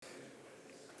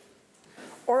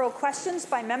Oral questions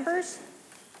by members.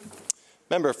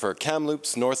 Member for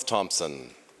Kamloops North Thompson.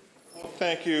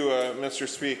 Thank you, Mr.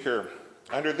 Speaker.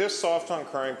 Under this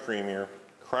soft-on-crime premier,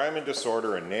 crime and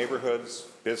disorder in neighbourhoods,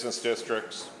 business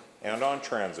districts, and on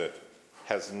transit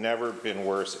has never been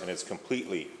worse and is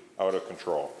completely out of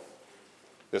control.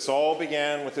 This all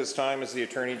began with his time as the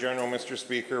Attorney General, Mr.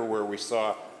 Speaker, where we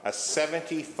saw a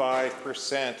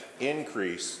 75%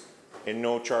 increase in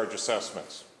no-charge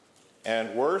assessments,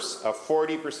 and worse, a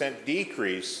 40%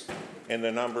 decrease in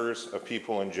the numbers of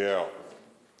people in jail.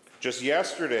 Just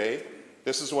yesterday,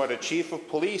 this is what a chief of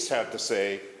police had to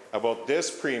say about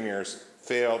this premier's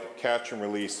failed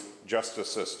catch-and-release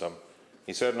justice system.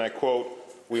 He said, and I quote,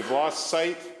 "We've lost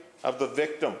sight of the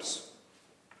victims.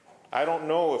 I don't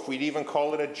know if we'd even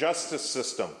call it a justice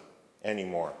system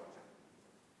anymore."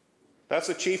 That's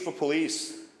a chief of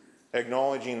police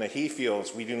acknowledging that he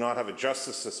feels we do not have a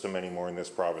justice system anymore in this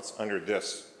province under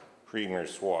this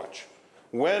premier's watch.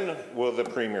 When will the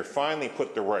premier finally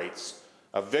put the rights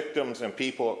of victims and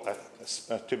people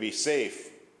to be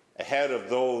safe ahead of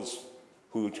those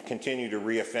who continue to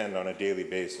reoffend on a daily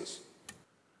basis?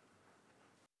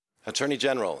 Attorney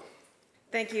General.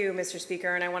 Thank you, Mr.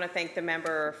 Speaker, and I want to thank the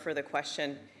member for the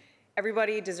question.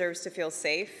 Everybody deserves to feel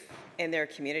safe in their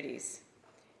communities,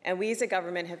 and we as a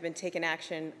government have been taking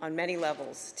action on many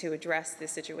levels to address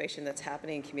this situation that's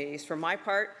happening in communities. For my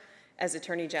part, as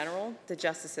Attorney General, the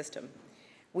justice system.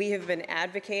 We have been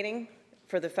advocating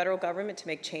for the federal government to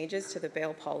make changes to the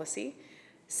bail policy.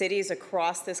 Cities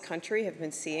across this country have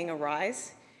been seeing a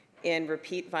rise in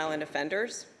repeat violent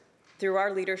offenders. Through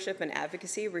our leadership and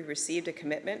advocacy, we received a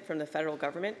commitment from the federal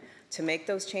government to make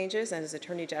those changes, and as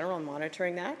Attorney General, I'm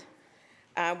monitoring that.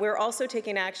 We're also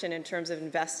taking action in terms of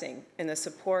investing in the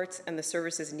supports and the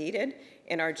services needed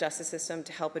in our justice system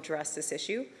to help address this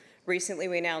issue. Recently,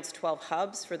 we announced 12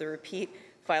 hubs for the Repeat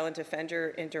Violent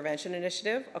Offender Intervention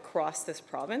Initiative across this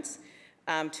province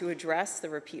to address the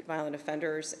repeat violent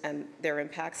offenders and their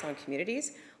impacts on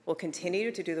communities. We'll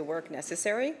continue to do the work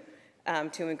necessary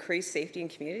to increase safety in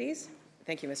communities.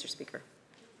 Thank you, Mr. Speaker.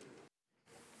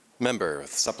 Member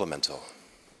with supplemental.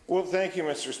 Well, thank you,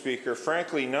 Mr. Speaker.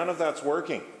 Frankly, none of that's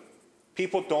working.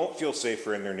 People don't feel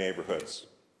safer in their neighbourhoods.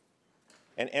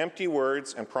 And empty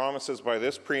words and promises by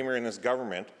this premier and this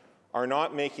government are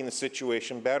not making the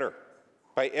situation better.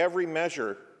 By every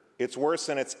measure, it's worse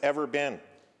than it's ever been.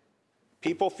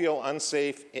 People feel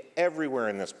unsafe everywhere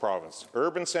in this province.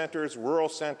 Urban centres, rural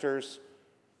centres,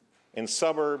 in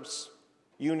suburbs,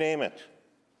 you name it.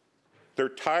 They're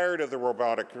tired of the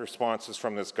robotic responses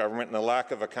from this government and the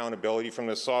lack of accountability from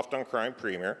this soft-on-crime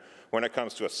premier when it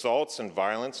comes to assaults and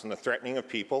violence and the threatening of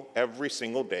people every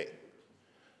single day.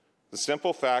 The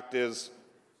simple fact is,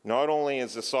 not only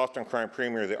is the soft-on-crime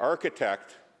premier the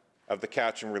architect of the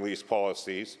catch-and-release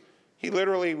policies, he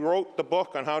literally wrote the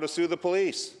book on how to sue the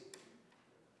police.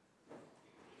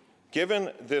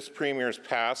 Given this premier's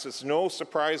past, it's no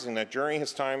surprising that during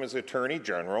his time as Attorney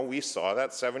General, we saw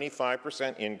that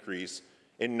 75% increase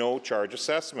in no-charge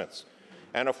assessments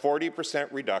and a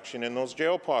 40% reduction in those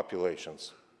jail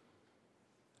populations.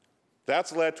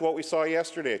 That's led to what we saw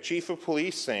yesterday, a chief of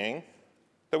police saying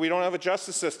that we don't have a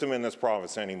justice system in this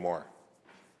province anymore,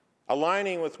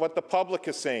 aligning with what the public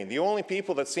is saying. The only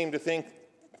people that seem to think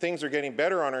things are getting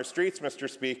better on our streets, Mr.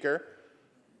 Speaker,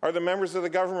 are the members of the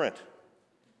government.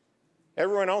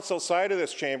 Everyone else outside of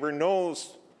this chamber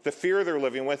knows the fear they're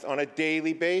living with on a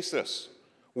daily basis.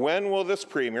 When will this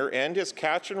premier end his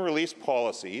catch-and-release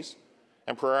policies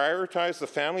and prioritize the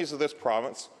families of this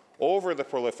province over the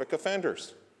prolific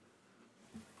offenders?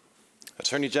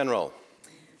 Attorney General.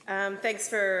 Thanks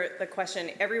for the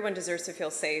question. Everyone deserves to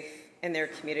feel safe in their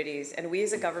communities, and we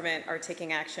as a government are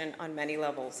taking action on many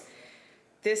levels.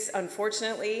 This,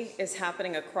 unfortunately, is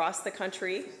happening across the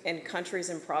country, in countries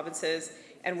and provinces,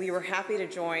 and we were happy to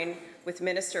join with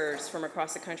ministers from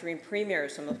across the country and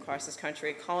premiers from across this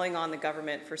country calling on the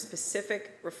government for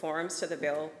specific reforms to the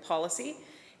bail policy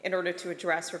in order to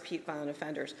address repeat violent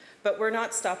offenders. But we're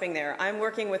not stopping there. I'm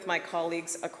working with my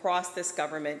colleagues across this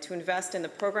government to invest in the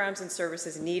programs and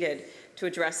services needed to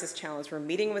address this challenge. We're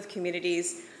meeting with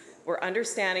communities, we're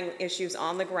understanding issues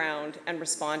on the ground and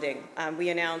responding. We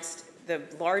announced the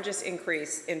largest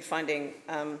increase in funding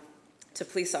to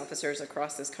police officers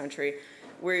across this country.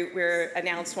 We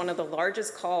announced one of the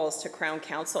largest calls to Crown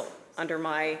Council under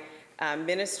my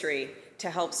ministry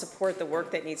to help support the work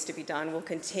that needs to be done. We'll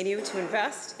continue to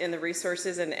invest in the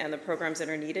resources and the programs that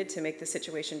are needed to make the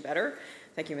situation better.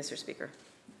 Thank you, Mr. Speaker.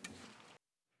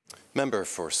 Member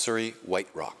for Surrey White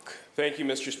Rock. Thank you,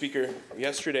 Mr. Speaker.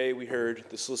 Yesterday, we heard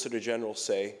the Solicitor General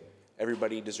say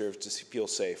everybody deserves to feel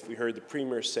safe. We heard the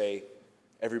Premier say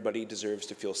everybody deserves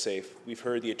to feel safe. We've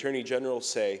heard the Attorney General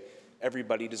say,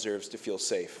 everybody deserves to feel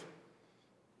safe.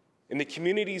 In the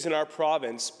communities in our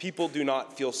province, people do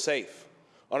not feel safe.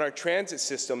 On our transit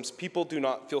systems, people do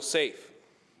not feel safe.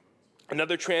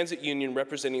 Another transit union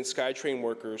representing SkyTrain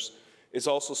workers is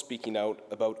also speaking out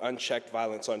about unchecked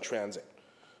violence on transit.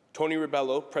 Tony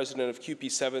Ribello, president of QP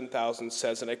 7000,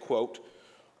 says, and I quote,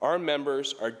 "Our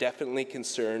members are definitely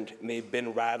concerned and they've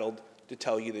been rattled, to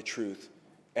tell you the truth,"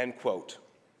 end quote.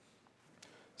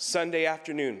 Sunday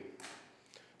afternoon,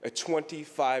 a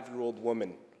 25-year-old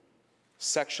woman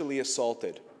sexually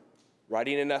assaulted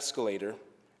riding an escalator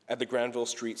at the Granville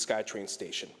Street SkyTrain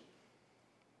station.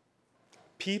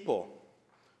 People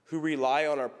who rely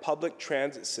on our public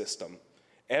transit system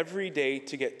every day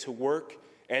to get to work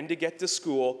and to get to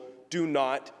school do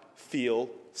not feel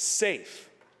safe.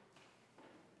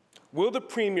 Will the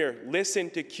Premier listen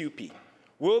to CUPE?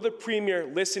 Will the Premier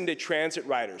listen to transit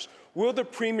riders? Will the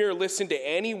Premier listen to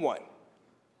anyone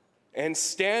and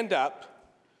stand up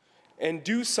and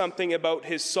do something about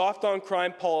his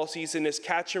soft-on-crime policies and his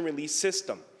catch-and-release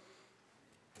system?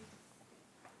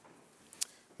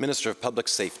 Minister of Public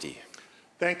Safety.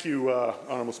 Thank you,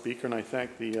 Honourable Speaker, and I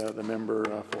thank the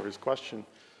member for his question.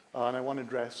 And I want to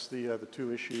address the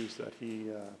two issues that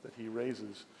he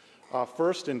raises.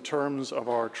 First, in terms of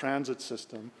our transit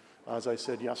system, as I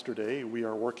said yesterday, we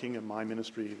are working in my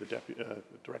ministry, the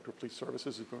Director of Police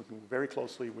Services is working very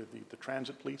closely with the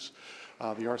Transit Police,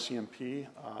 the RCMP,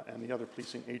 and the other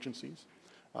policing agencies,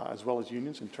 as well as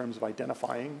unions, in terms of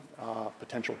identifying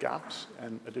potential gaps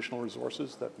and additional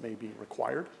resources that may be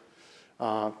required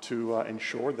to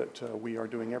ensure that we are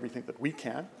doing everything that we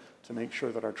can to make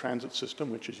sure that our transit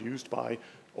system, which is used by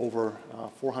over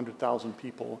 400,000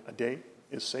 people a day,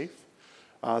 is safe.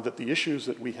 That the issues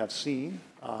that we have seen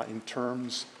in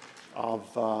terms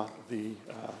of the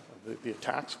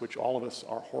attacks, which all of us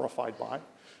are horrified by,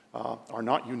 are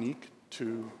not unique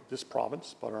to this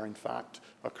province, but are in fact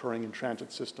occurring in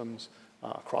transit systems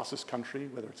across this country,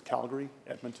 whether it's Calgary,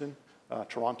 Edmonton,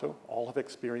 Toronto, all have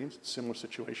experienced similar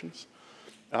situations.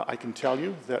 I can tell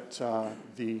you that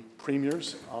the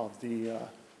premiers of the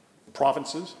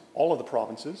provinces, all of the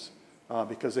provinces,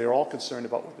 because they are all concerned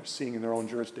about what they're seeing in their own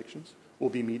jurisdictions, will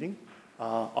be meeting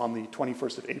on the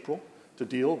 21st of April to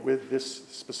deal with this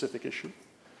specific issue.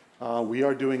 We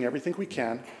are doing everything we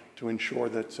can to ensure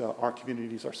that our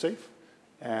communities are safe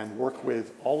and work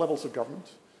with all levels of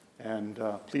government and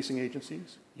policing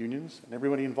agencies, unions, and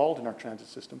everybody involved in our transit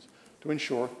systems to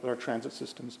ensure that our transit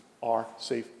systems are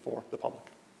safe for the public.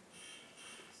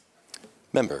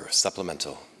 Member,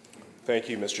 supplemental. Thank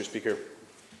you, Mr. Speaker.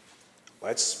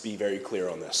 Let's be very clear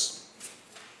on this.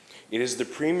 It is the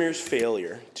Premier's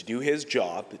failure to do his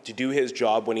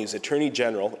job when he's Attorney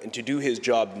General, and to do his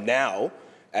job now,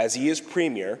 as he is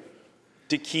Premier,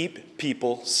 to keep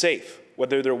people safe,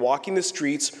 whether they're walking the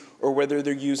streets or whether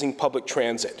they're using public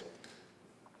transit.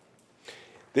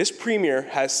 This Premier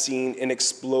has seen an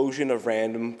explosion of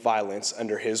random violence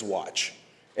under his watch,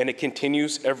 and it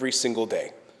continues every single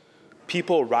day.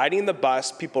 People riding the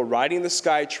bus, people riding the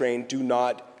SkyTrain do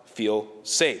not feel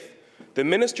safe. The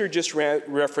minister just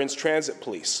referenced transit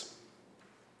police.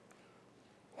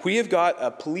 We have got a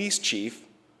police chief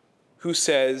who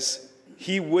says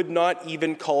he would not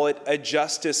even call it a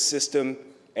justice system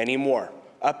anymore.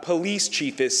 A police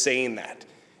chief is saying that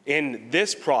in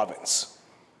this province.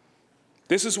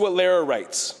 This is what Lara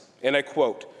writes, and I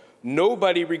quote,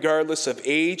 "Nobody, regardless of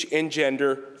age and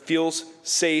gender, feels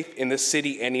safe in the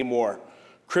city anymore.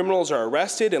 Criminals are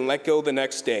arrested and let go the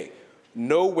next day.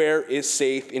 Nowhere is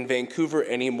safe in Vancouver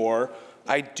anymore.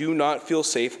 I do not feel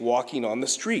safe walking on the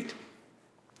street."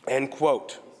 End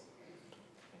quote.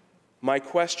 My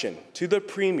question to the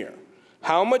Premier,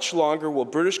 how much longer will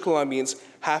British Columbians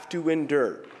have to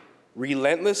endure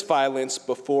relentless violence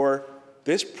before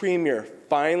this Premier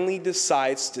finally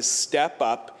decides to step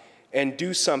up and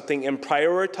do something and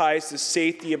prioritize the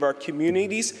safety of our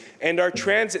communities and our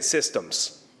transit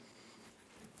systems?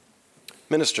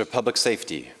 Minister of Public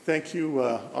Safety. Thank you,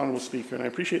 Honourable Speaker, and I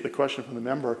appreciate the question from the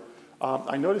member.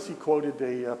 I noticed he quoted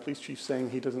a police chief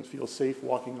saying he doesn't feel safe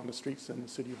walking on the streets in the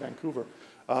city of Vancouver,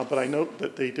 but I note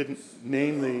that they didn't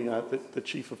name the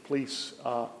chief of police,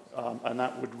 and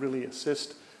that would really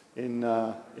assist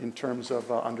in terms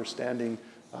of understanding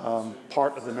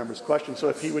part of the member's question. So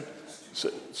if he would,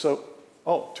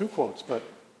 two quotes, but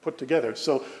put together.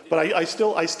 So, but I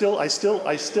still.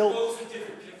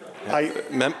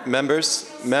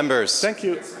 Members. Thank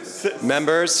you.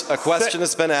 Members, a question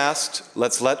has been asked.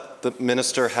 Let's let the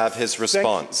minister have his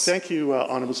response. Thank you,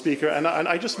 Honourable Speaker. And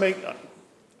I just make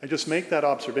that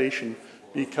observation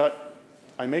because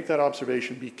I make that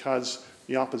observation because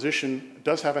the opposition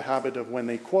does have a habit of when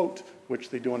they quote, which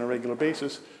they do on a regular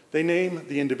basis, they name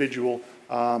the individual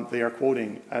they are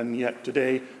quoting, and yet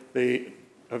today they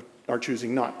are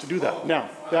choosing not to do that. Now,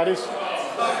 that is...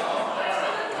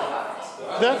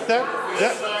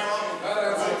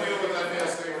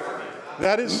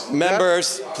 That is...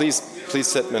 Members, please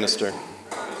sit, Minister.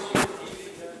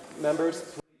 Members,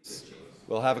 please.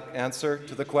 We'll have an answer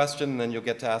to the question, and then you'll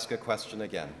get to ask a question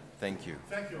again. Thank you.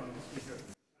 Thank you, Honourable Speaker.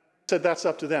 Said that's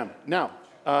up to them. Now,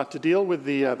 to deal with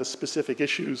the specific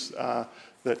issues that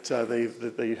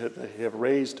they have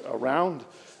raised around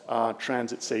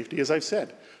transit safety, as I've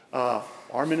said,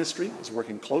 our ministry is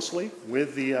working closely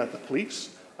with the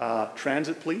police,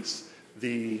 transit police,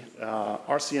 the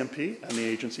RCMP and the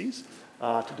agencies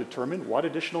to determine what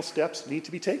additional steps need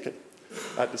to be taken.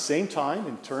 At the same time,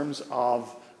 in terms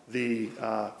of the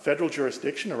federal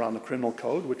jurisdiction around the criminal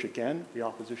code, which again, the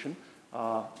opposition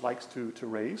likes to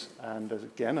raise, and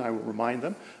again, I will remind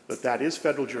them that that is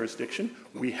federal jurisdiction.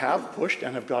 We have pushed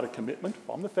and have got a commitment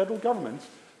from the federal government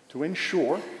to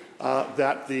ensure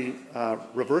that the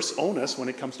reverse onus when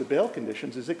it comes to bail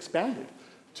conditions is expanded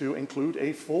to include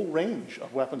a full range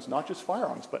of weapons, not just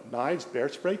firearms, but knives, bear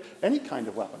spray, any kind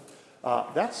of weapon.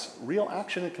 That's real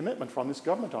action and commitment from this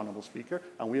government, Honourable Speaker,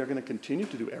 and we are going to continue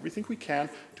to do everything we can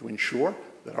to ensure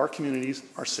that our communities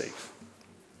are safe.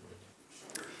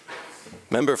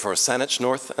 Member for Saanich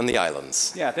North and the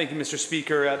Islands. Yeah, thank you, Mr.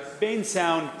 Speaker. Bain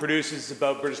Sound produces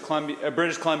about British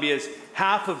Columbia's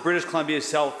half of British Columbia's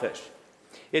shellfish.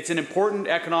 It's an important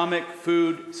economic,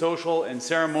 food, social, and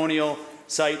ceremonial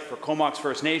site for Comox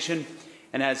First Nation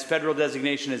and has federal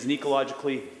designation as an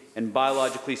ecologically and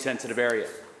biologically sensitive area.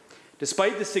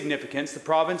 Despite this significance, the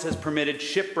province has permitted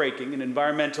shipbreaking, an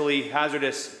environmentally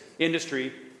hazardous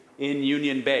industry, in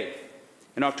Union Bay.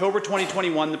 In October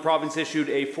 2021, the province issued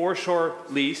a foreshore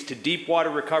lease to Deepwater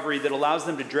Recovery that allows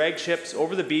them to drag ships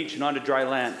over the beach and onto dry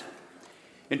land.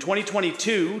 In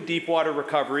 2022, Deepwater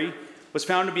Recovery was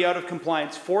found to be out of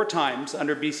compliance 4 times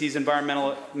under BC's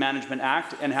Environmental Management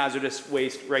Act and hazardous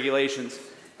waste regulations.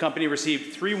 The company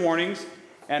received 3 warnings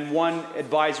and 1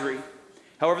 advisory.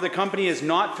 However, the company has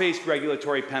not faced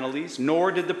regulatory penalties,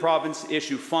 nor did the province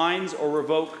issue fines or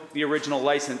revoke the original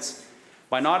license.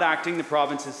 By not acting, the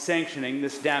province is sanctioning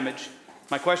this damage.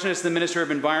 My question is to the Minister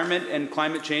of Environment and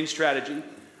Climate Change Strategy.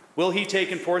 Will he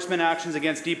take enforcement actions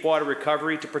against Deepwater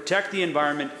Recovery to protect the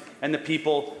environment and the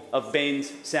people of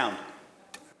Bains Sound?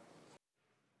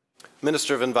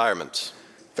 Minister of Environment.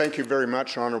 Thank you very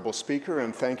much, Honourable Speaker,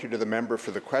 and thank you to the member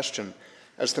for the question.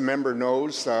 As the member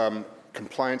knows,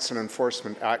 compliance and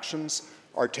enforcement actions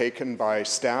are taken by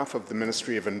staff of the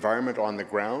Ministry of Environment on the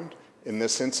ground in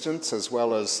this instance, as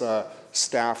well as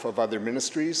staff of other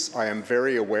ministries. I am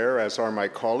very aware, as are my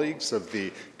colleagues, of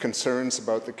the concerns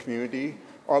about the community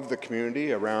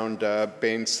around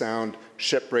Bain Sound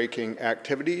shipbreaking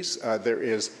activities. There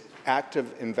is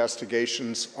active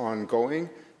investigations ongoing,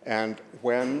 and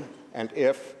when and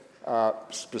if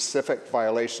specific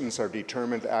violations are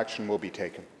determined, action will be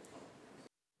taken.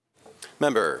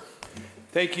 Member.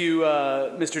 Thank you,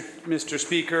 Mr.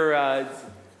 Speaker.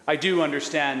 I do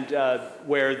understand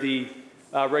where the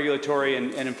regulatory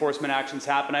and enforcement actions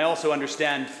happen. I also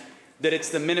understand that it's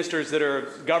the ministers that are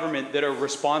government that are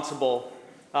responsible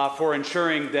for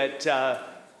ensuring that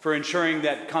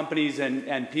companies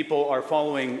and people are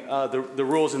following the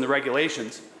rules and the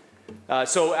regulations.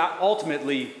 So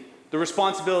ultimately, the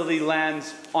responsibility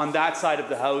lands on that side of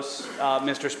the House,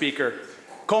 Mr. Speaker.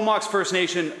 Comox First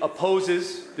Nation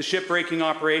opposes the shipbreaking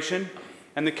operation,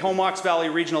 and the Comox Valley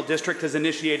Regional District has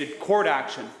initiated court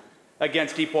action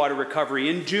against Deepwater Recovery.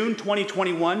 In June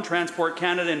 2021, Transport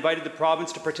Canada invited the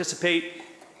province to participate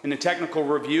in a technical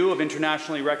review of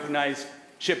internationally recognized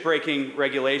shipbreaking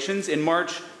regulations. In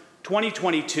March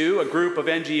 2022, a group of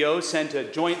NGOs sent a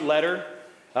joint letter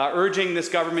urging this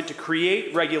government to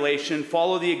create regulation,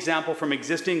 follow the example from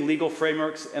existing legal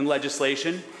frameworks and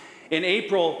legislation. In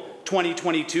April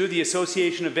 2022, the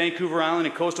Association of Vancouver Island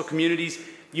and Coastal Communities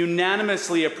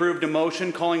unanimously approved a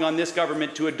motion calling on this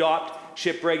government to adopt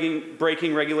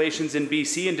shipbreaking regulations in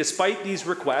BC, and despite these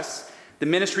requests, the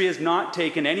ministry has not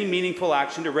taken any meaningful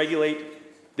action to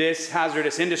regulate this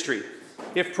hazardous industry.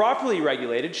 If properly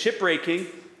regulated, shipbreaking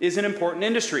is an important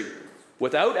industry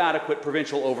without adequate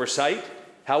provincial oversight.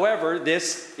 However,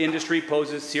 this industry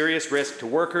poses serious risk to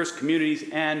workers, communities,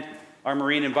 and our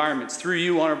marine environments. Through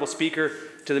you, Honourable Speaker,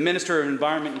 to the Minister of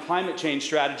Environment and Climate Change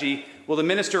Strategy, will the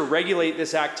Minister regulate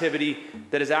this activity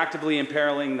that is actively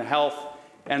imperiling the health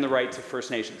and the rights of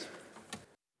First Nations?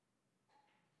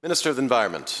 Minister of the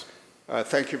Environment.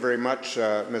 Thank you very much,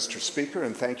 Mr. Speaker,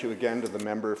 and thank you again to the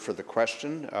member for the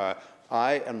question.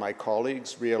 I and my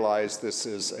colleagues realize this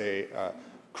is a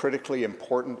critically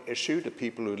important issue to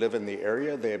people who live in the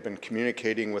area. They have been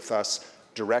communicating with us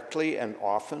directly and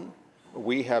often.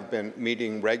 We have been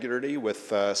meeting regularly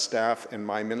with staff in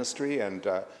my ministry and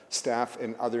staff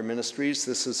in other ministries.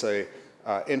 This is a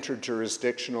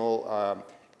interjurisdictional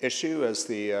issue, as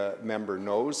the member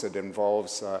knows. It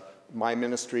involves my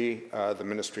ministry, the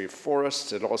Ministry of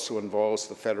Forests. It also involves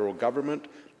the federal government.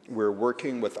 We're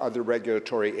working with other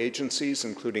regulatory agencies,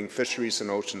 including Fisheries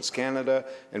and Oceans Canada,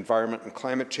 Environment and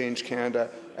Climate Change Canada,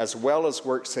 as well as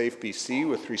WorkSafe BC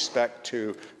with respect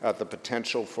to the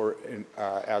potential for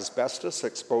asbestos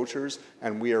exposures,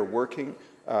 and we are working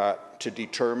to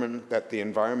determine that the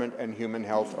environment and human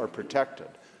health are protected.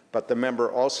 But the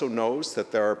member also knows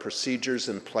that there are procedures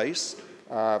in place.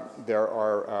 There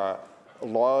are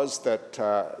laws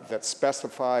that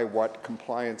specify what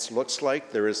compliance looks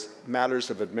like. There is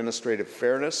matters of administrative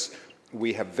fairness.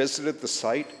 We have visited the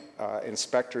site,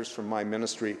 inspectors from my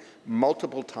ministry,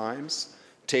 multiple times,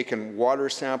 taken water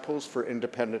samples for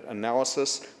independent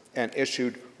analysis, and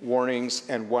issued warnings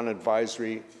and one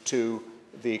advisory to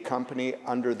the company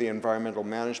under the Environmental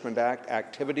Management Act.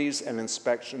 Activities and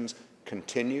inspections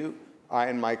continue. I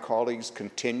and my colleagues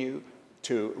continue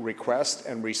to request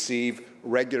and receive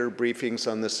regular briefings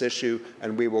on this issue,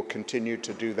 and we will continue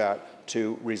to do that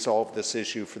to resolve this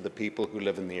issue for the people who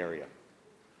live in the area.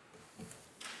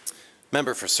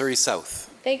 Member for Surrey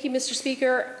South. Thank you, Mr.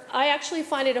 Speaker. I actually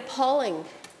find it appalling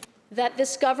that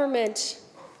this government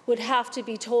would have to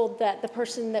be told that the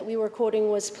person that we were quoting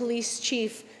was Police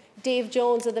Chief Dave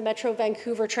Jones of the Metro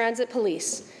Vancouver Transit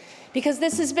Police, because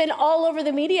this has been all over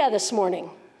the media this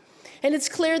morning. And it's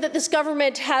clear that this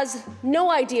government has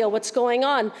no idea what's going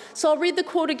on. So I'll read the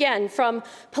quote again from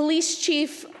Police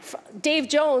Chief Dave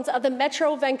Jones of the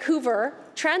Metro Vancouver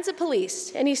Transit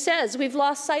Police. And he says, "We've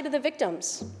lost sight of the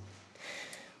victims.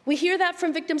 We hear that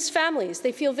from victims' families.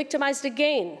 They feel victimized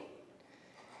again.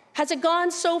 Has it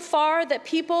gone so far that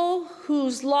people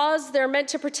whose laws they're meant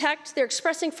to protect, they're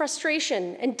expressing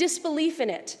frustration and disbelief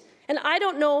in it? And I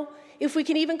don't know if we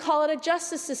can even call it a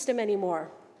justice system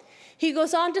anymore." He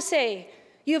goes on to say,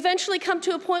 "You eventually come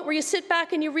to a point where you sit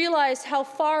back and you realize how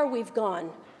far we've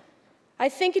gone. I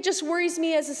think it just worries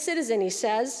me as a citizen," he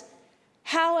says.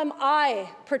 "How am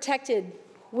I protected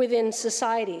within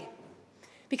society?"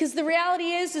 Because the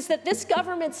reality is that this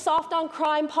government's soft on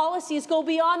crime policies go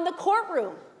beyond the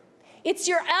courtroom. It's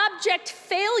your abject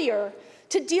failure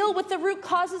to deal with the root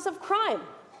causes of crime.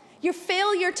 Your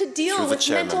failure to deal with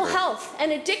mental health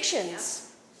and addictions,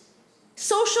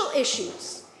 social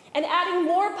issues. And adding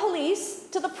more police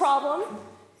to the problem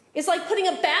is like putting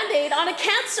a Band-Aid on a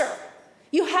cancer.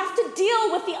 You have to deal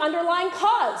with the underlying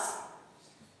cause.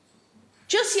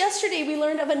 Just yesterday, we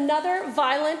learned of another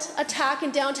violent attack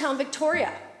in downtown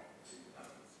Victoria.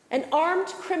 An armed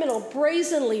criminal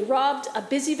brazenly robbed a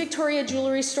busy Victoria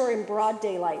jewelry store in broad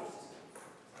daylight.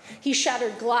 He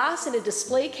shattered glass in a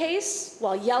display case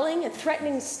while yelling and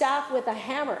threatening staff with a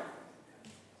hammer.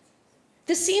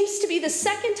 This seems to be the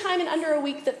second time in under a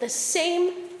week that the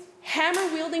same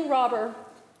hammer-wielding robber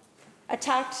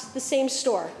attacked the same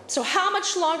store. So how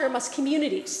much longer must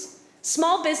communities,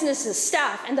 small businesses,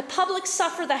 staff, and the public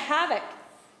suffer the havoc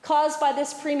caused by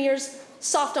this Premier's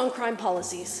soft-on-crime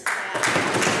policies?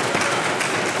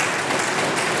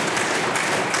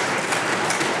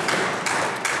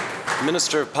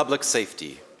 Minister of Public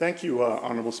Safety. Thank you,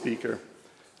 Honourable Speaker.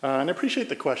 And I appreciate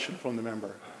the question from the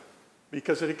member,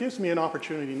 because it gives me an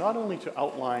opportunity not only to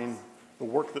outline the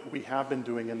work that we have been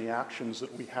doing and the actions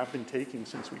that we have been taking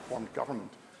since we formed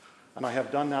government. And I have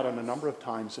done that on a number of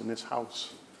times in this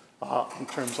House in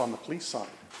terms on the police side,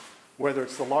 whether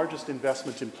it's the largest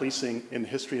investment in policing in the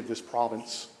history of this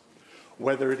province,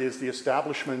 whether it is the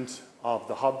establishment of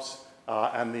the hubs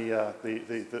and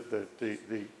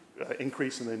the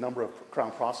increase in the number of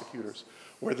Crown prosecutors,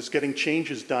 where there's getting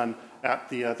changes done at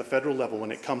the federal level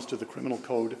when it comes to the criminal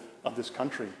code of this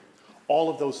country. All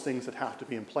of those things that have to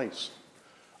be in place.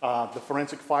 The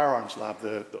forensic firearms lab,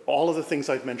 all of the things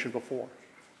I've mentioned before.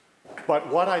 But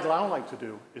what I'd now like to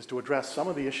do is to address some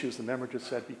of the issues the member just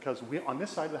said, because on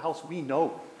this side of the House, we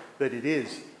know that it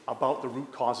is about the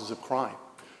root causes of crime,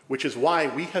 which is why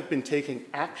we have been taking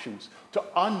actions to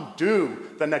undo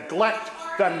the neglect,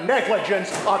 the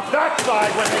negligence of that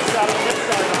side when they sat on this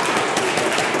side.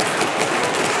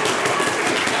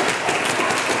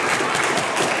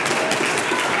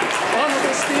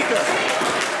 Honourable Speaker,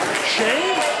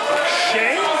 shame,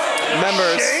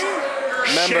 Members,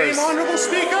 Members. Shame, Honourable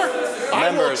Speaker? I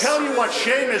will Members. tell you what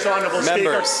shame is, Honourable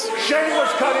Members. Speaker. Shame was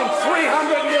cutting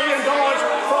 $300 million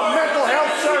from mental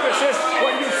health services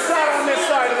when you sat on this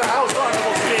side of the House,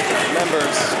 Honourable Speaker.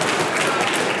 Members.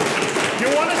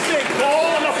 You want to say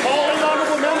gall and appalling,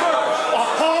 Honourable Member?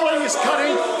 Appalling is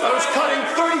cutting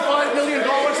 $35 million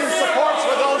in supports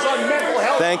for those on mental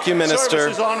health Thank you,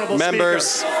 Minister. services, Honourable Members.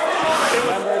 Speaker.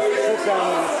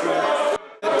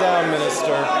 Sit down,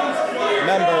 Minister.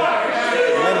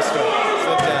 Minister,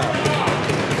 sit down.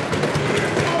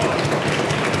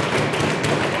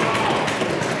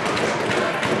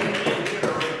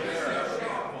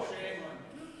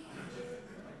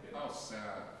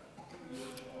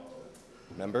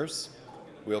 Members,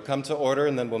 we'll come to order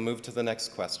and then we'll move to the next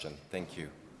question. Thank you.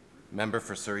 Member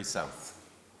for Surrey South.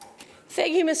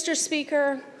 Thank you, Mr.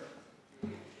 Speaker.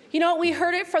 You know, we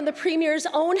heard it from the Premier's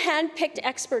own hand-picked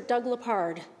expert, Doug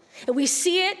Lepard. And we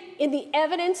see it in the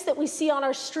evidence that we see on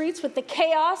our streets with the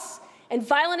chaos and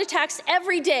violent attacks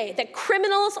every day, that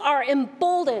criminals are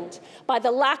emboldened by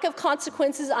the lack of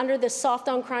consequences under this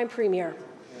soft-on-crime Premier.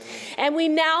 And we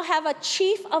now have a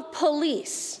chief of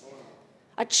police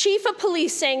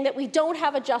saying that we don't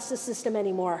have a justice system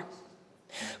anymore.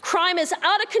 Crime is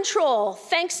out of control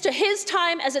thanks to his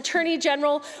time as Attorney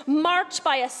General, marked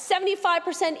by a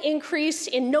 75% increase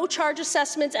in no-charge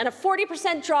assessments and a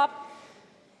 40% drop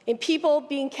in people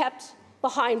being kept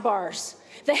behind bars.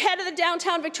 The head of the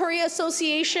Downtown Victoria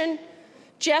Association,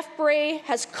 Jeff Bray,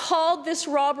 has called this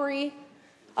robbery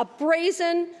a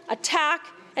brazen attack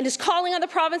and is calling on the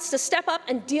province to step up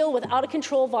and deal with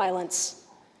out-of-control violence.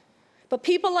 But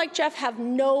people like Jeff have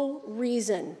no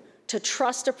reason to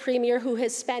trust a Premier who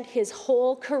has spent his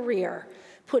whole career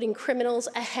putting criminals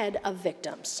ahead of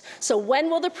victims. So when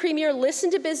will the Premier listen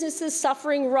to businesses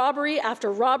suffering robbery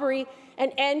after robbery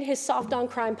and end his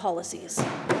soft-on-crime policies?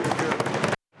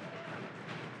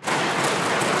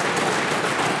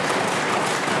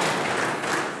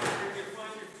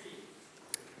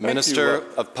 Minister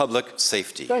of Public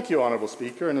Safety. Thank you, Honourable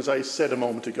Speaker. And as I said a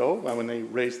moment ago, when they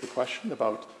raised the question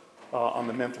about on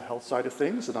the mental health side of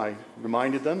things, and I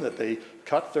reminded them that they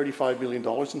cut $35 million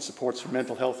in supports for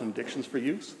mental health and addictions for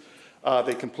youth.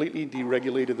 They completely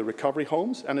deregulated the recovery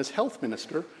homes, and as Health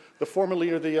Minister, the former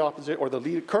leader of the opposition, or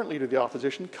the current leader of the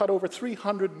opposition, cut over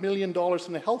 $300 million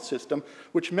in the health system,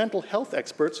 which mental health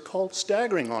experts called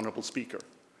staggering, Honourable Speaker.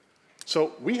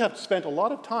 So we have spent a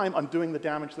lot of time on doing the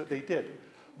damage that they did.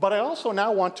 But I also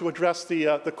now want to address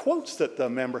the quotes that the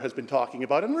member has been talking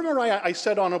about. And remember, I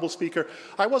said, Honourable Speaker,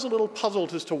 I was a little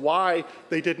puzzled as to why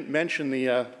they didn't mention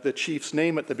the chief's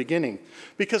name at the beginning,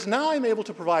 because now I'm able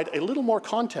to provide a little more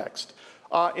context.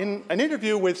 In an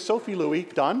interview with Sophie Louis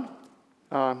done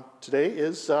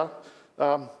today,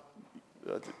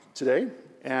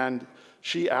 and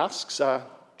she asks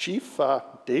Chief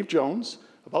Dave Jones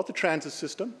about the transit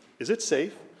system. Is it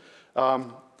safe?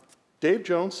 Dave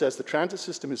Jones says the transit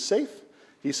system is safe.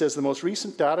 He says the most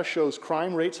recent data shows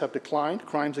crime rates have declined.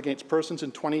 Crimes against persons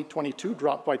in 2022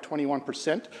 dropped by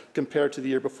 21% compared to the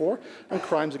year before, and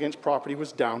crimes against property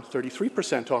was down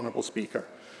 33%, Honourable Speaker.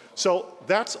 So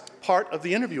that's part of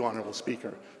the interview, Honourable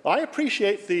Speaker. I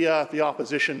appreciate the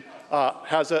opposition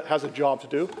has a job to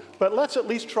do, but let's at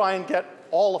least try and get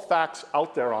all the facts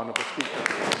out there, Honourable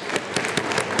Speaker.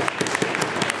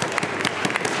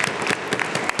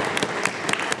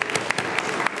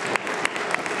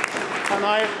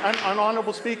 And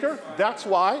Honourable Speaker, that's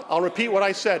why, I'll repeat what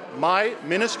I said, my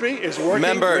ministry is working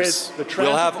Members, with the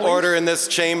transit we'll have police, order in this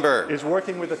chamber. is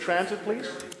working with the transit police,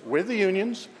 with the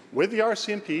unions, with the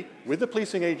RCMP, with the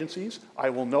policing agencies.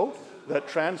 I will note that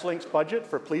TransLink's budget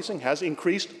for policing has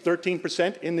increased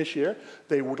 13% in this year.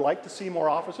 They would like to see more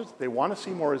officers. They want to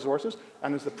see more resources.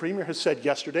 And as the Premier has said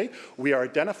yesterday, we are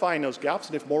identifying those gaps,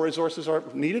 and if more resources are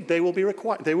needed, they will be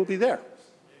required. They will be there.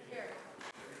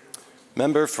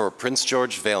 Member for Prince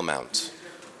George Valemount.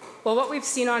 Well, what we've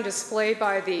seen on display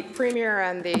by the Premier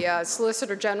and the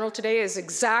Solicitor General today is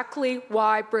exactly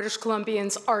why British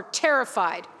Columbians are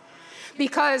terrified,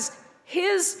 because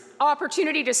his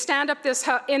opportunity to stand up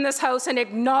in this House and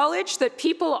acknowledge that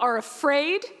people are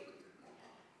afraid,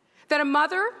 that a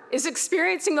mother is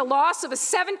experiencing the loss of a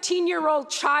 17-year-old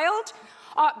child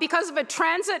because of a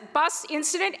transit bus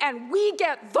incident, and we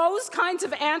get those kinds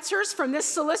of answers from this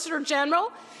Solicitor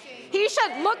General. He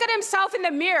should look at himself in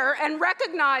the mirror and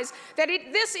recognize that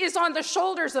this is on the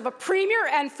shoulders of a Premier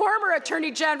and former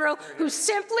Attorney General who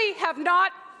simply have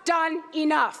not done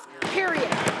enough,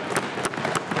 period.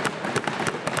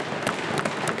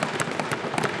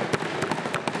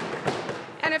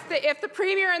 And if if the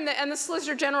Premier and the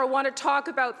Solicitor General want to talk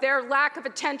about their lack of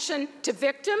attention to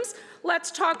victims,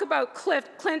 let's talk about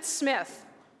Clint Smith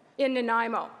in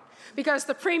Nanaimo. Because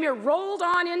the Premier rolled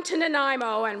on into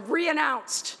Nanaimo and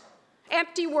re-announced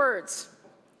empty words.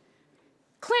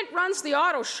 Clint runs the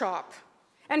auto shop,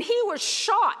 and he was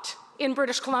shot in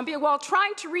British Columbia while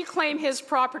trying to reclaim his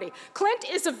property. Clint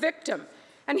is a victim,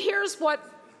 and here's what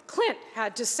Clint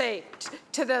had to say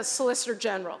to the Solicitor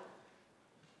General.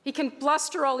 He can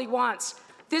bluster all he wants.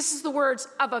 This is the words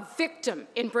of a victim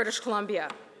in British Columbia.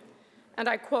 And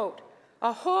I quote,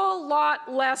 "A whole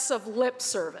lot less of lip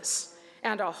service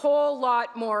and a whole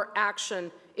lot more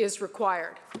action is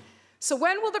required." So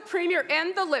when will the Premier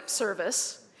end the lip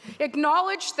service,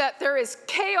 acknowledge that there is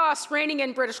chaos reigning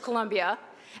in British Columbia,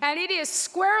 and it is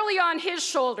squarely on his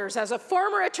shoulders as a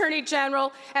former Attorney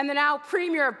General and the now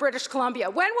Premier of British Columbia?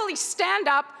 When will he stand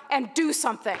up and do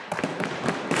something?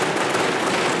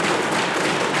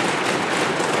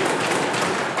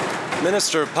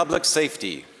 Minister of Public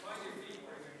Safety.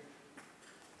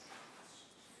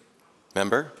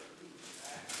 Member.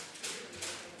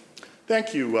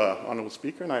 Thank you, Honourable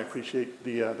Speaker, and I appreciate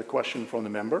the question from the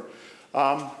member.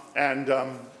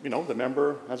 You know, the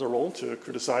member has a role to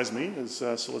criticize me as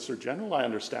Solicitor General. I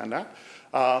understand that.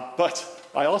 But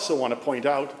I also want to point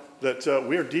out that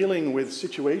we're dealing with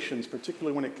situations,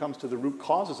 particularly when it comes to the root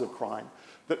causes of crime,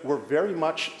 that were very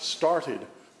much started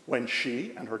when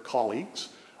she and her colleagues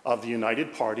of the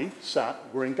United Party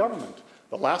were in government.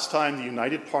 The last time the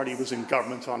United Party was in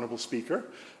government, Honourable Speaker,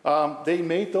 they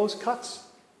made those cuts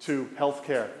to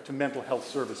healthcare, to mental health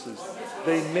services.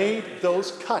 They made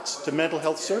those cuts to mental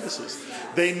health services.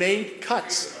 They made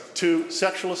cuts to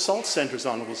sexual assault centres,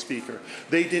 Honourable Speaker.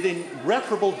 They did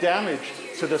irreparable damage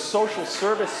to the social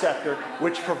service sector,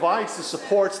 which provides the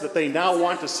supports that they now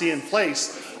want to see in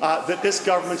place that this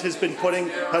government has been putting,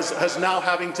 has now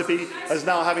having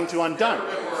to undone.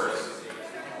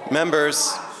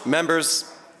 Members,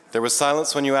 there was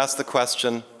silence when you asked the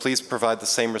question. Please provide the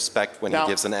same respect when he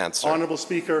gives an answer. Honourable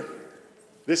Speaker,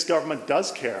 this government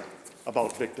does care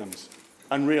about victims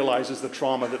and realises the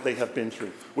trauma that they have been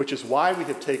through, which is why we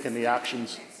have taken the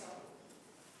actions.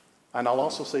 And I'll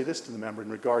also say this to the member in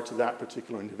regard to that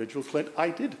particular individual, Clint. I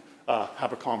did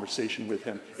have a conversation with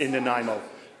him in Nanaimo,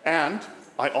 and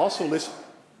I also listened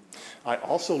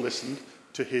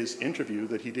to his interview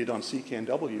that he did on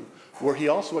CKNW, where he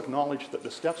also acknowledged that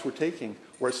the steps we're taking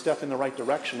were a step in the right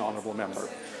direction, Honourable Member.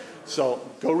 So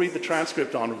go read the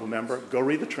transcript, Honourable Member. Go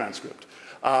read the transcript.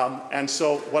 And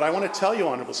so what I want to tell you,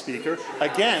 Honourable Speaker,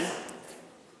 again...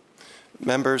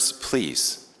 Members,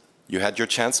 please. You had your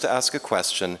chance to ask a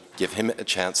question. Give him a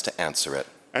chance to answer it.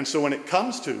 And so when it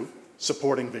comes to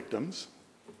supporting victims,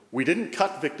 we didn't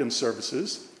cut victim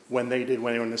services when they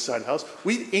were in the side house.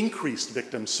 We increased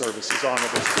victim services,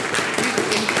 Honourable Speaker.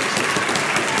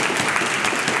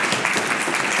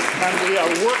 And we are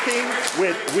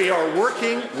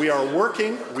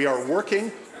working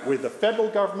with the federal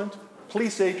government,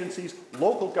 police agencies,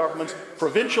 local governments,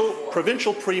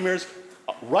 provincial premiers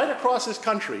right across this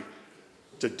country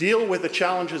to deal with the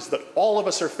challenges that all of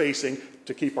us are facing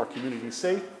to keep our communities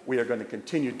safe. We are going to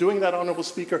continue doing that, Honourable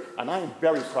Speaker, and I am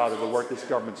very proud of the work this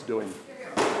government's doing.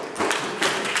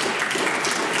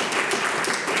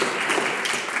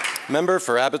 Member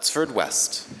for Abbotsford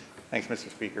West. Thanks, Mr.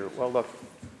 Speaker. Well, look,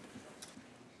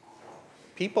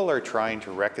 people are trying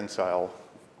to reconcile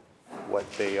what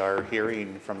they are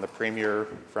hearing from the Premier,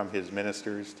 from his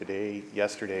ministers today,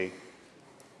 yesterday,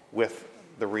 with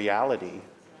the reality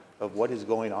of what is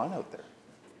going on out there.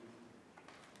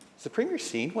 Has the Premier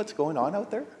seen what's going on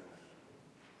out there?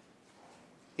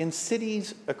 In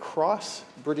cities across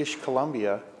British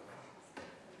Columbia,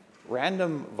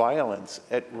 random violence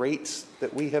at rates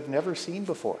that we have never seen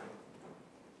before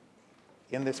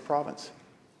in this province.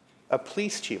 A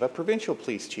police chief, a provincial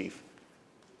police chief,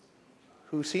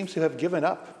 who seems to have given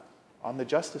up on the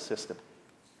justice system.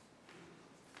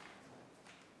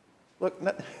 Look,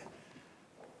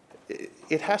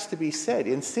 it has to be said,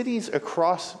 in cities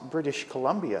across British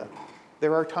Columbia,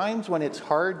 there are times when it's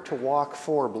hard to walk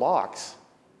 4 blocks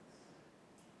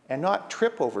and not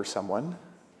trip over someone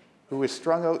who is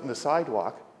strung out in the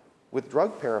sidewalk with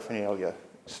drug paraphernalia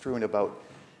strewn about.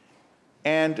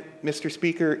 And, Mr.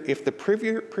 Speaker, if the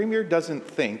Premier doesn't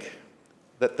think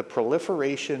that the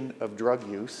proliferation of drug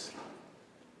use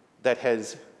that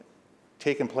has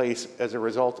taken place as a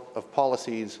result of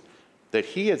policies that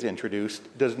he has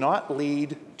introduced does not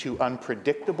lead to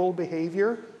unpredictable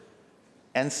behavior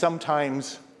and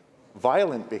sometimes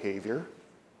violent behavior,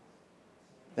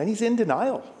 then he's in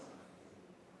denial,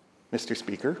 Mr.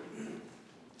 Speaker.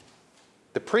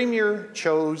 The Premier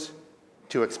chose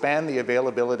to expand the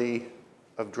availability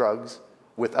of drugs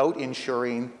without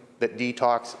ensuring that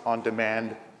detox on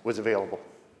demand was available.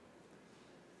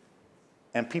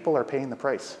 And people are paying the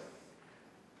price.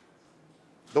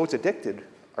 Those addicted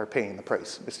are paying the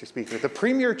price, Mr. Speaker. The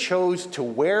Premier chose to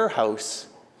warehouse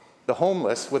the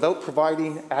homeless without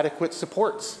providing adequate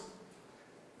supports.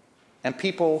 And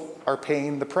people are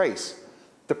paying the price.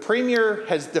 The Premier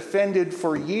has defended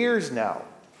for years now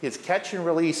his catch and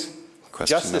release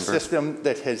justice system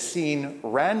that has seen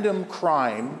random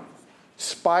crime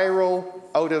spiral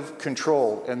out of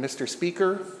control. And Mr.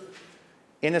 Speaker,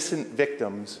 innocent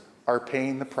victims are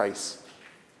paying the price.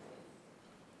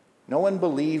 No one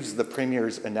believes the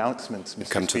Premier's announcements, Mr.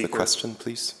 Come Speaker, to the question,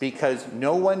 please. because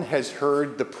no one has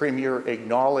heard the Premier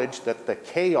acknowledge that the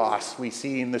chaos we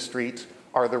see in the streets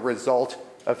are the result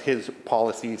of his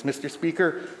policies. Mr.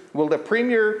 Speaker, will the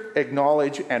Premier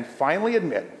acknowledge and finally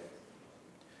admit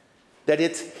that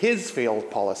it's his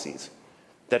failed policies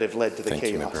that have led to the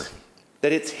chaos,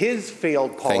 that it's his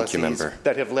failed policies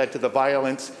that have led to the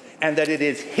violence, and that it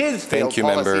is his failed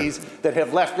policies that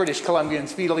have left British Columbians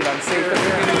feeling unsafe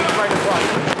and right across.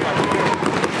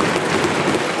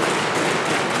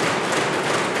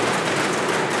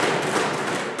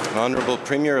 Honourable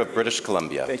Premier of British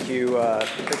Columbia. Thank you,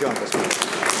 Honourable Speaker.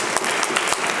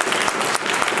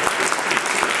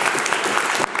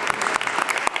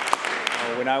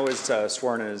 When I was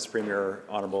sworn in as Premier,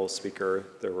 Honourable Speaker,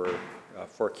 there were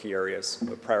 4 key areas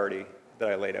of priority that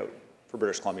I laid out for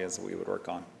British Columbians that we would work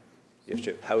on. The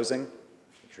issue of housing,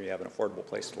 make sure you have an affordable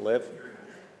place to live.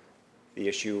 The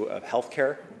issue of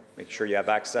healthcare, make sure you have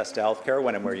access to healthcare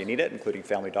when and where you need it, including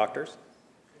family doctors.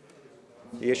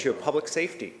 The issue of public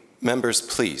safety. Members,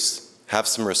 please, have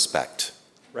some respect.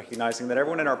 Recognizing that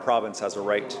everyone in our province has a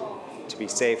right to be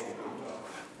safe.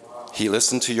 He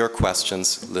listened to your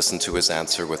questions. Listen to his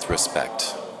answer with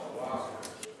respect.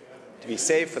 To be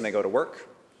safe when they go to work,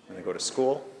 when they go to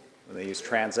school, when they use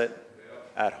transit,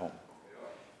 at home.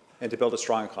 And to build a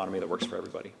strong economy that works for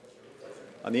everybody.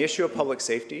 On the issue of public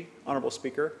safety, Honourable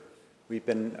Speaker, we've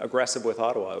been aggressive with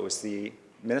Ottawa. It was the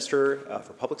Minister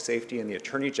for Public Safety and the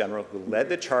Attorney General who led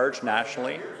the charge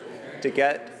nationally to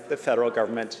get the federal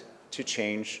government to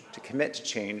commit to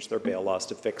change their bail laws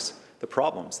to fix the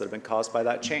problems that have been caused by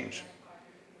that change.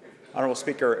 Honourable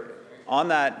Speaker, on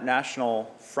that national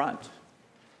front,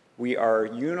 we are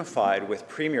unified with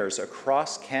premiers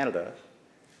across Canada,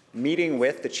 meeting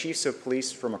with the chiefs of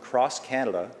police from across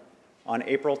Canada on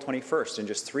April 21st, in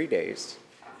just 3 days,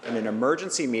 in an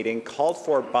emergency meeting called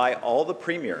for by all the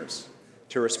premiers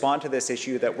to respond to this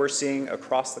issue that we're seeing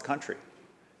across the country.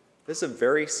 This is a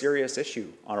very serious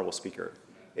issue, Honourable Speaker.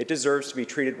 It deserves to be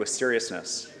treated with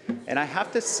seriousness. And I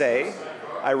have to say,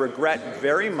 I regret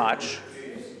very much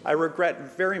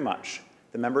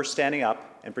the members standing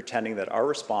up and pretending that our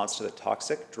response to the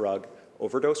toxic drug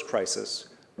overdose crisis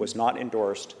was not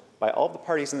endorsed by all the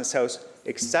parties in this House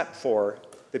except for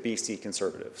the BC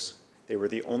Conservatives. They were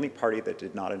the only party that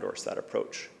did not endorse that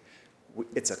approach.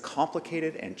 It's a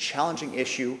complicated and challenging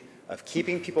issue of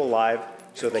keeping people alive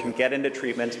so they can get into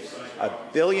treatment. $1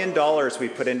 billion we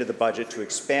put into the budget to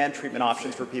expand treatment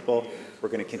options for people. We're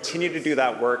going to continue to do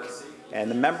that work. And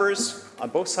the members on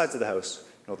both sides of the House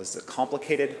know this is a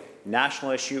complicated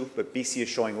national issue, but BC is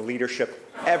showing leadership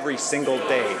every single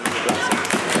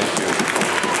day.